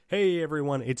Hey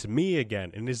everyone, it's me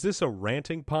again, and is this a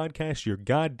ranting podcast? You're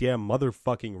goddamn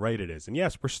motherfucking right it is. And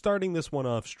yes, we're starting this one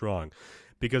off strong,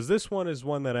 because this one is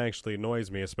one that actually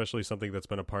annoys me, especially something that's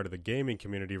been a part of the gaming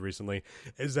community recently,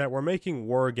 is that we're making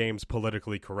war games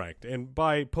politically correct. And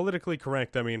by politically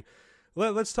correct, I mean,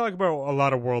 let's talk about a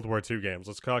lot of World War II games.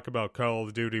 Let's talk about Call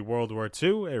of Duty World War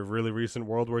II, a really recent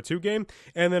World War II game,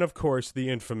 and then, of course, the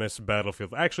infamous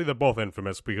Battlefield. Actually, they're both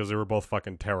infamous because they were both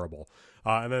fucking terrible.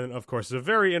 And then, of course, the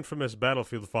very infamous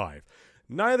Battlefield 5.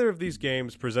 Neither of these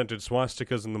games presented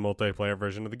swastikas in the multiplayer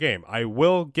version of the game. I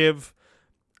will give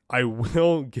Call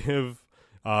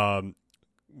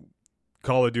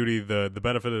of Duty the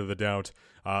benefit of the doubt.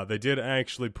 They did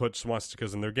actually put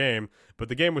swastikas in their game, but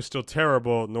the game was still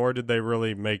terrible, nor did they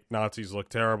really make Nazis look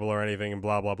terrible or anything, and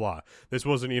blah, blah, blah. This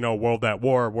wasn't, World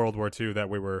War II that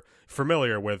we were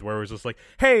familiar with, where it was just like,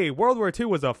 hey, World War II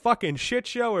was a fucking shit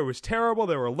show, it was terrible,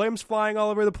 there were limbs flying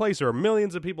all over the place, there were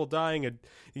millions of people dying,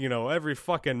 every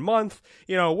fucking month.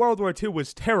 World War II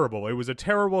was terrible. It was a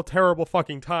terrible, terrible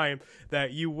fucking time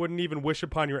that you wouldn't even wish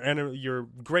upon your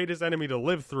greatest enemy to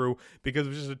live through, because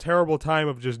it was just a terrible time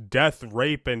of just death,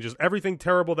 rape, and just everything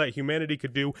terrible that humanity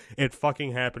could do. It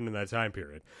fucking happened in that time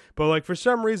period. But for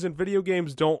some reason, video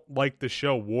games don't like to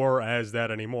show war as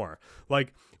that anymore.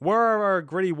 Where are our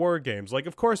gritty war games?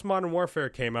 Of course, Modern Warfare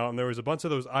came out, and there was a bunch of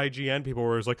those IGN people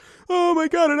where it was like, oh my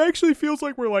god, it actually feels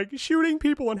like we're shooting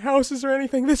people in houses or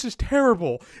anything. This is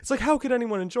terrible. It's how could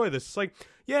anyone enjoy this? It's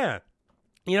yeah.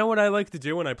 You know what I like to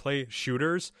do when I play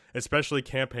shooters, especially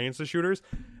campaigns of shooters,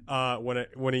 when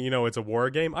it's a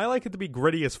war game? I like it to be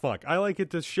gritty as fuck. I like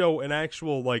it to show an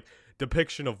actual,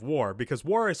 depiction of war, because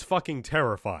war is fucking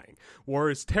terrifying. War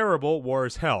is terrible. War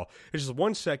is hell. It's just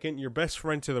 1 second, your best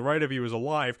friend to the right of you is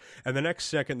alive, and the next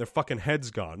second, their fucking head's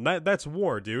gone. That's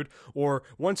war, dude. Or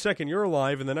 1 second, you're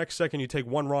alive, and the next second, you take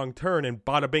one wrong turn, and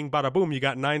bada bing, bada boom, you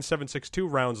got 9.762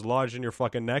 rounds lodged in your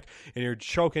fucking neck, and you're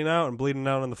choking out and bleeding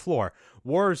out on the floor.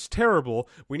 War is terrible.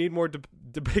 We need more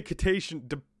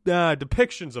depictions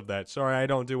of that. Sorry, I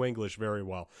don't do English very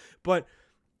well. But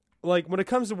when it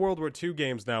comes to World War II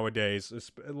games nowadays,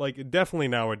 definitely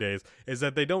nowadays, is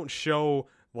that they don't show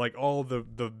all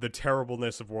the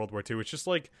terribleness of World War II.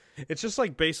 It's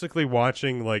just basically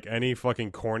watching any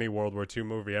fucking corny World War II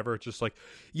movie ever. It's just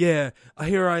yeah,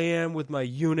 here I am with my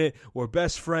unit. We're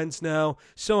best friends now.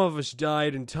 Some of us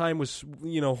died and time was,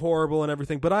 horrible and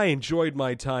everything, but I enjoyed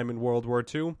my time in World War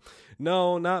II.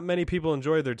 No, not many people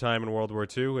enjoyed their time in World War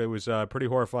II. It was a pretty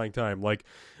horrifying time.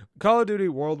 Call of Duty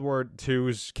World War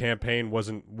II's campaign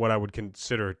wasn't what I would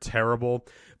consider terrible,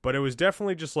 but it was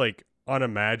definitely just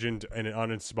unimagined and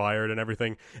uninspired and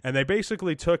everything, and they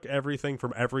basically took everything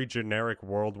from every generic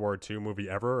World War II movie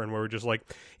ever, and we were just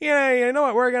yeah, you know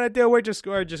what we're gonna do, we're just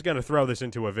gonna throw this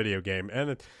into a video game.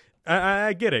 And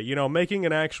I get it, making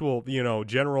an actual,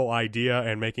 general idea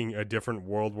and making a different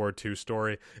World War II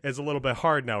story is a little bit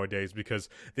hard nowadays, because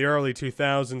the early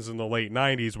 2000s and the late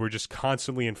 90s were just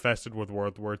constantly infested with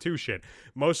World War II shit.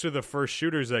 Most of the first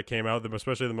shooters that came out,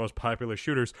 especially the most popular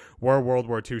shooters, were World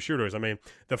War II shooters. I mean,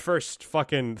 the first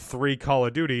fucking 3 Call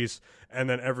of Duties, and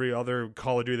then every other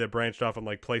Call of Duty that branched off on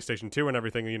PlayStation 2 and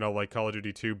everything, Call of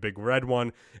Duty 2, Big Red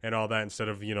one, and all that, instead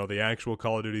of, the actual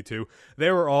Call of Duty 2, they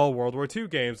were all World War II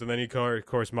games. And then, of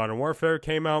course, Modern Warfare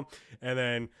came out, and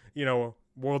then,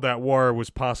 World at War was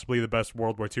possibly the best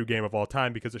World War II game of all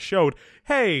time, because it showed,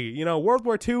 hey, World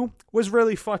War II was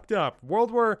really fucked up.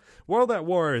 World at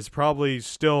War is probably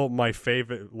still my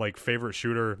favorite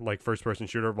shooter, first-person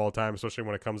shooter of all time, especially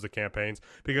when it comes to campaigns,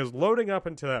 because loading up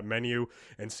into that menu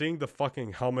and seeing the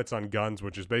fucking helmets on guns,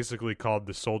 which is basically called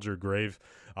the Soldier Grave,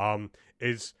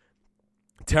 is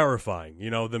terrifying.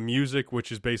 The music,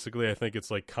 which is basically, I think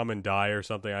it's Come and Die or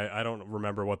something. I don't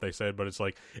remember what they said, but it's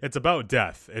it's about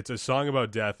death. It's a song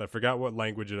about death. I forgot what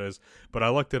language it is, but I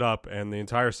looked it up, and the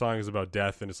entire song is about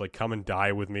death, and it's Come and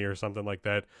Die with me or something like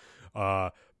that.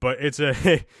 But it's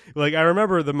I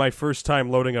remember my first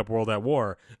time loading up World at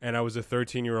War, and I was a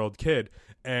 13-year-old kid,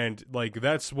 and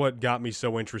that's what got me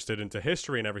so interested into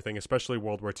history and everything, especially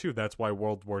World War II. That's why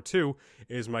World War II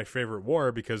is my favorite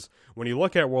war, because when you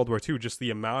look at World War II, just the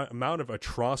amount of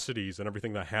atrocities and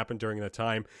everything that happened during that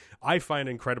time, I find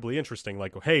incredibly interesting.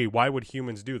 Hey, why would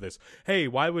humans do this? Hey,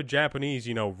 why would Japanese,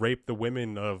 rape the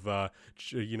women of,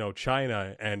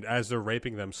 China, and as they're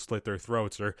raping them, slit their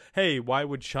throats? Or, hey, why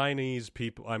would Chinese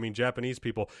people, I mean Japanese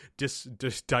people, just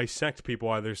dissect people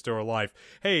while they're still alive.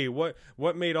 Hey, what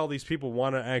made all these people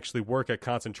want to actually work at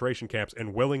concentration camps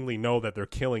and willingly know that they're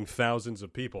killing thousands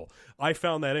of people? I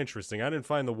found that interesting. I didn't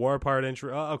find the war part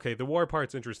interesting. Okay, the war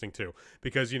part's interesting too,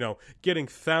 because, you know, getting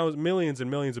millions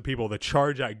and millions of people that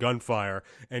charge at gunfire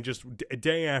and just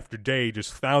day after day,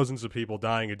 just thousands of people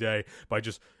dying a day by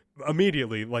just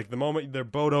immediately, like the moment their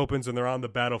boat opens and they're on the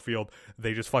battlefield,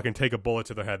 they just fucking take a bullet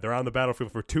to their head. They're on the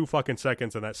battlefield for 2 fucking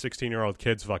seconds and that 16-year-old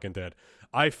kid's fucking dead.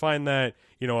 I find that,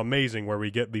 you know, amazing, where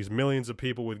we get these millions of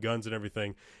people with guns and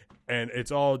everything, and it's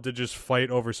all to just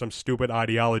fight over some stupid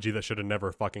ideology that should have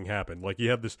never fucking happened. Like, you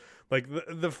have this, like,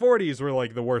 the 40s were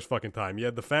like the worst fucking time. You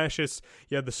had the fascists,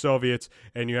 you had the Soviets,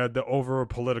 and you had the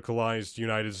over-politicalized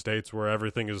United States where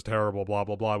everything is terrible, blah,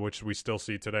 blah, blah, which we still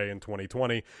see today in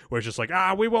 2020, where it's just like,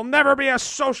 we will never be a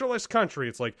socialist country.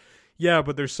 It's like, yeah,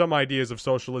 but there's some ideas of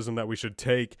socialism that we should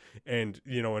take and,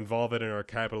 you know, involve it in our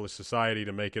capitalist society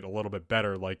to make it a little bit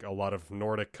better, like a lot of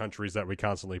Nordic countries that we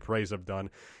constantly praise have done.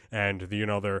 And, you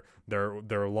know,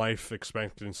 their life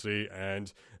expectancy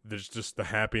and there's just the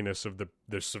happiness of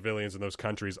the civilians in those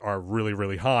countries are really,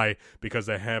 really high because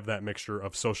they have that mixture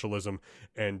of socialism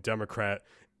and democracy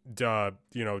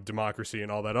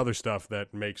and all that other stuff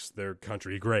that makes their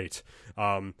country great.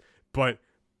 But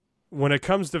when it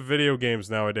comes to video games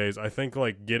nowadays, I think,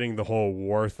 like, getting the whole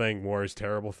war is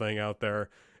terrible thing out there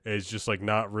is just, like,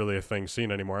 not really a thing seen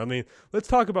anymore. I mean, let's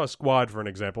talk about Squad for an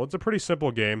example. It's a pretty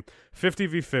simple game,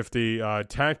 50v50,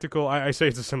 tactical. I say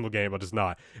it's a simple game, but it's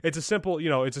not. It's a simple, you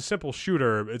know, it's a simple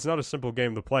shooter. It's not a simple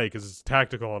game to play because it's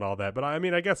tactical and all that. But, I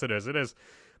mean, I guess it is. It is.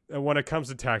 When it comes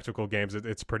to tactical games,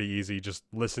 it's pretty easy. Just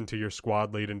listen to your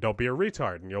squad lead and don't be a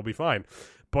retard, and you'll be fine.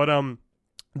 But,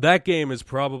 that game is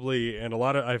probably, and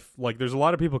there's a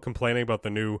lot of people complaining about the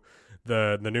new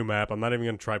map. I'm not even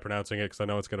going to try pronouncing it because I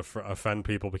know it's going to offend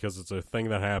people because it's a thing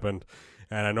that happened,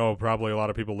 and I know probably a lot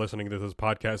of people listening to this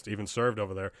podcast even served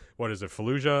over there. What is it,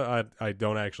 Fallujah? I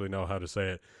don't actually know how to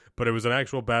say it, but it was an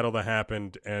actual battle that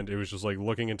happened, and it was just like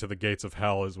looking into the gates of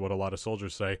hell is what a lot of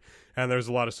soldiers say. And there's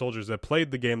a lot of soldiers that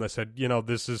played the game that said, you know,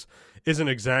 this isn't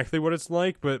exactly what it's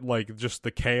like, but like just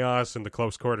the chaos and the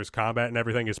close quarters combat and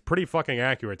everything is pretty fucking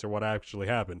accurate to what actually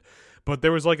happened. But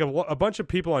there was like a bunch of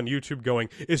people on YouTube going,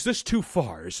 is this too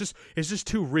far? Is this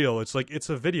too real? It's like, it's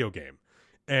a video game.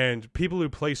 And people who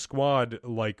play Squad,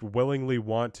 like, willingly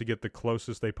want to get the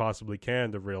closest they possibly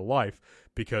can to real life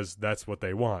because that's what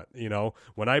they want, you know?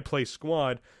 When I play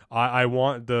Squad, I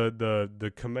want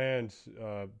the command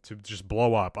to just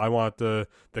blow up. I want the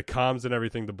comms and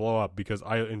everything to blow up because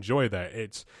I enjoy that.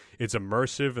 It's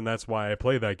immersive, and that's why I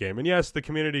play that game. And yes, the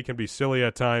community can be silly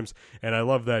at times, and I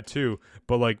love that too.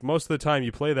 But, like, most of the time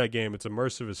you play that game, it's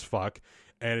immersive as fuck.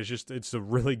 And it's a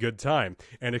really good time.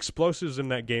 And explosives in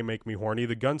that game make me horny.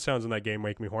 The gun sounds in that game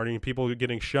make me horny. And people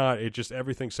getting shot,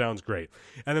 everything sounds great.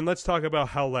 And then let's talk about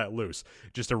Hell Let Loose.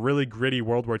 Just a really gritty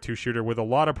World War II shooter with a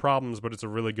lot of problems, but it's a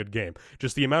really good game.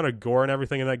 Just the amount of gore and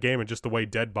everything in that game and just the way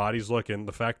dead bodies look and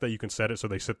the fact that you can set it so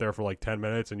they sit there for like 10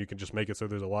 minutes and you can just make it so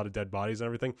there's a lot of dead bodies and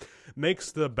everything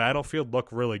makes the battlefield look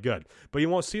really good. But you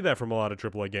won't see that from a lot of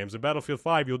AAA games. In Battlefield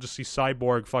 5, you'll just see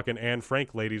cyborg fucking Anne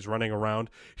Frank ladies running around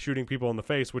shooting people in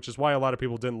the face, which is why a lot of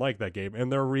people didn't like that game.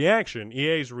 And their reaction,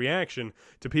 EA's reaction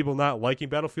to people not liking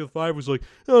Battlefield 5 was like,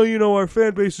 oh, you know, our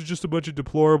fan base is just a bunch of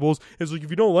deplorables. It's like, if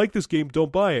you don't like this game,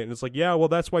 don't buy it. And it's like, yeah, well,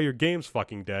 that's why your game's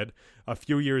fucking dead a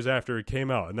few years after it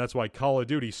came out. And that's why Call of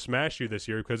Duty smashed you this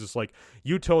year, because it's like,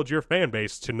 you told your fan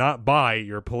base to not buy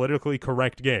your politically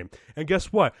correct game. And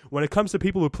guess what? When it comes to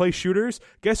people who play shooters,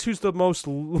 guess who's the most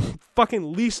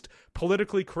fucking least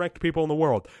politically correct people in the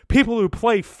world? People who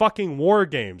play fucking war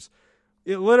games.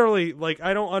 It literally, like,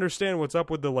 I don't understand what's up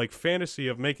with the, like, fantasy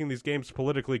of making these games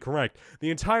politically correct.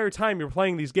 The entire time you're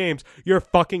playing these games, you're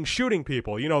fucking shooting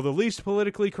people. You know, the least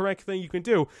politically correct thing you can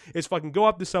do is fucking go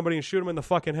up to somebody and shoot them in the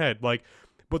fucking head. Like,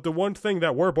 but the one thing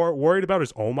that we're worried about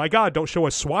is, oh my god, don't show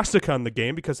a swastika in the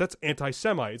game because that's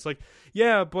anti-Semite. It's like,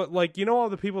 yeah, but, like, you know all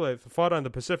the people that fought on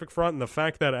the Pacific Front and the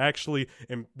fact that actually,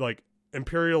 like,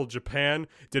 Imperial Japan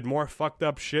did more fucked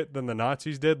up shit than the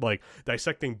Nazis did, like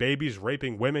dissecting babies,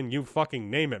 raping women, you fucking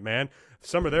name it, man.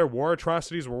 Some of their war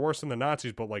atrocities were worse than the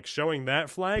Nazis, but like showing that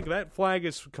flag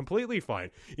is completely fine.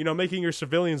 You know, making your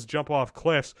civilians jump off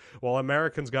cliffs while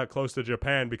Americans got close to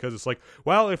Japan because it's like,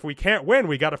 well, if we can't win,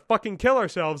 we gotta fucking kill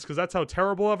ourselves because that's how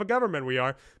terrible of a government we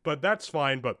are. But that's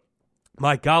fine, but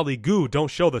my golly goo, don't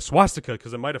show the swastika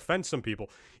because it might offend some people.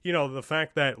 You know, the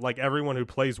fact that, like, everyone who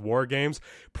plays war games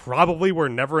probably were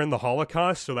never in the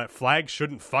Holocaust, so that flag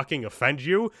shouldn't fucking offend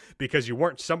you because you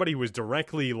weren't somebody who was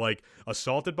directly, like,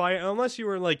 assaulted by it, unless you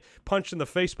were, like, punched in the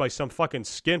face by some fucking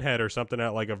skinhead or something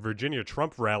at, like, a Virginia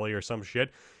Trump rally or some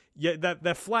shit. Yeah,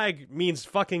 that flag means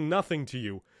fucking nothing to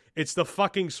you. It's the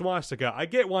fucking swastika. I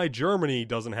get why Germany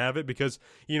doesn't have it because,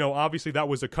 you know, obviously that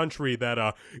was a country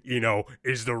that, you know,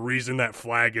 is the reason that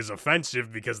flag is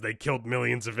offensive because they killed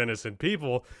millions of innocent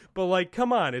people. But, like,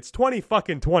 come on, it's 20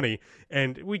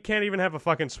 and we can't even have a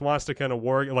fucking swastika in a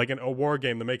war, like in a war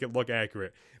game to make it look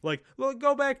accurate. Like, look,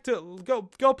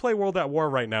 go play World at War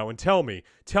right now and tell me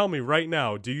right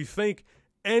now, do you think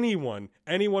anyone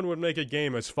would make a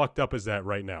game as fucked up as that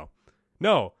right now?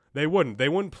 No. They wouldn't. They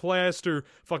wouldn't plaster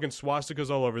fucking swastikas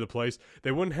all over the place.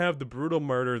 They wouldn't have the brutal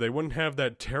murder. They wouldn't have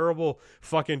that terrible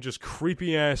fucking just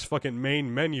creepy ass fucking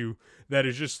main menu that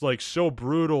is just like so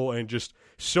brutal and just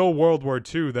so World War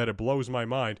II that it blows my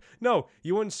mind. No,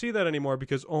 you wouldn't see that anymore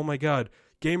because, oh my God,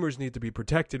 gamers need to be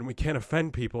protected and we can't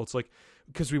offend people. It's like,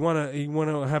 because you want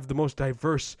to have the most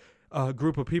diverse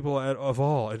group of people of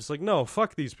all. And it's like, no,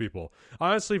 fuck these people.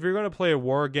 Honestly, if you're going to play a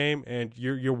war game and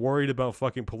you're worried about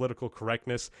fucking political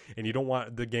correctness and you don't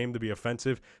want the game to be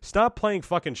offensive, stop playing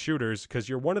fucking shooters because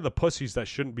you're one of the pussies that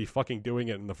shouldn't be fucking doing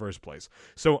it in the first place.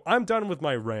 So I'm done with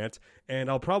my rant, and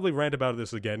I'll probably rant about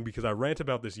this again because I rant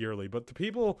about this yearly. But the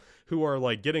people who are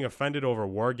like getting offended over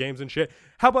war games and shit,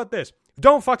 how about this?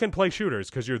 Don't fucking play shooters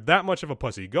because you're that much of a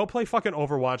pussy. Go play fucking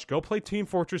Overwatch. Go play Team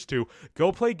Fortress 2.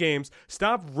 Go play games.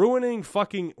 Stop ruining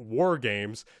fucking war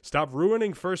games. Stop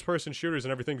ruining first-person shooters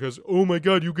and everything because, oh my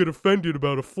God, you get offended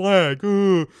about a flag.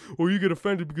 Or you get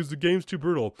offended because the game's too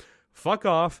brutal. Fuck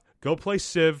off. Go play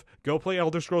Civ. Go play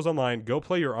Elder Scrolls Online. Go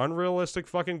play your unrealistic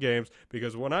fucking games.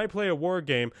 Because when I play a war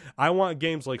game, I want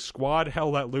games like Squad,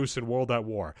 Hell Let Loose, and World at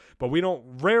War. But we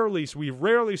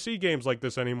rarely see games like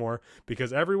this anymore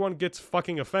because everyone gets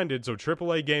fucking offended. So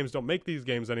AAA games don't make these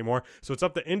games anymore. So it's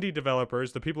up to indie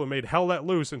developers, the people who made Hell Let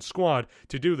Loose and Squad,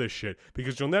 to do this shit.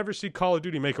 Because you'll never see Call of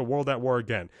Duty make a World at War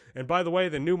again. And by the way,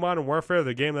 the new Modern Warfare,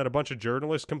 the game that a bunch of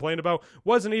journalists complained about,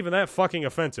 wasn't even that fucking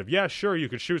offensive. Yeah, sure, you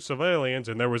could shoot civilians,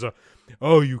 and there was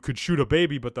you could shoot a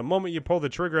baby, but the moment you pull the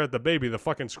trigger at the baby, the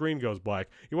fucking screen goes black.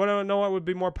 You want to know what would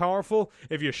be more powerful?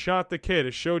 If you shot the kid,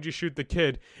 it showed you shoot the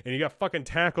kid, and you got fucking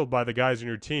tackled by the guys in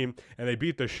your team, and they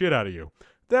beat the shit out of you.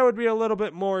 That would be a little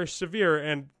bit more severe,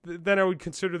 and then I would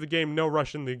consider the game no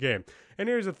rush in the game. And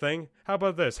here's the thing. How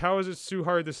about this? How is it too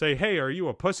hard to say, hey, are you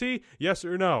a pussy? Yes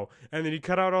or no? And then you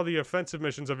cut out all the offensive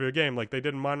missions of your game like they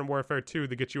did in Modern Warfare 2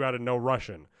 to get you out of no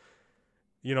Russian.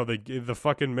 You know, the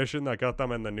fucking mission that got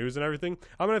them in the news and everything.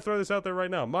 I'm going to throw this out there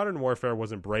right now. Modern Warfare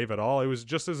wasn't brave at all. It was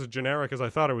just as generic as I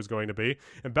thought it was going to be.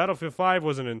 And Battlefield 5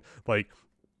 wasn't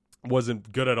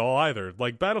good at all either.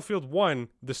 Like Battlefield 1,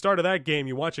 the start of that game,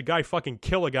 you watch a guy fucking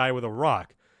kill a guy with a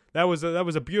rock. That was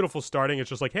a beautiful starting.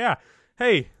 It's just like, yeah,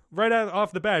 hey, right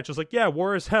off the bat, it's just like, yeah,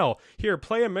 war is hell. Here,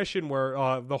 play a mission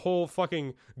where the whole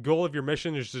fucking goal of your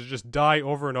mission is to just die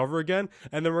over and over again,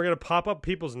 and then we're going to pop up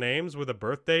people's names with a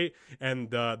birth date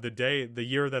and the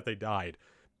year that they died,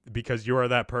 because you are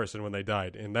that person when they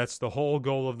died, and that's the whole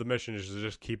goal of the mission, is to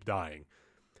just keep dying.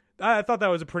 I thought that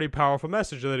was a pretty powerful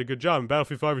message. They did a good job. And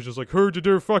Battlefield 5 was just like,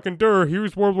 fucking dur.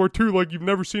 Here's World War II like you've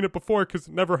never seen it before because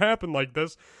it never happened like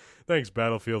this. Thanks,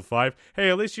 Battlefield 5.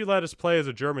 Hey, at least you let us play as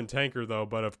a German tanker, though.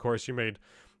 But, of course, you made,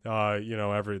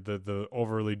 the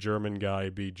overly German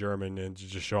guy be German and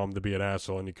just show him to be an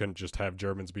asshole. And you couldn't just have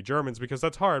Germans be Germans because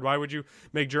that's hard. Why would you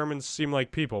make Germans seem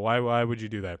like people? Why would you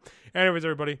do that? Anyways,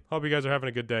 everybody, hope you guys are having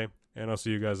a good day. And I'll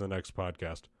see you guys in the next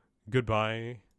podcast. Goodbye.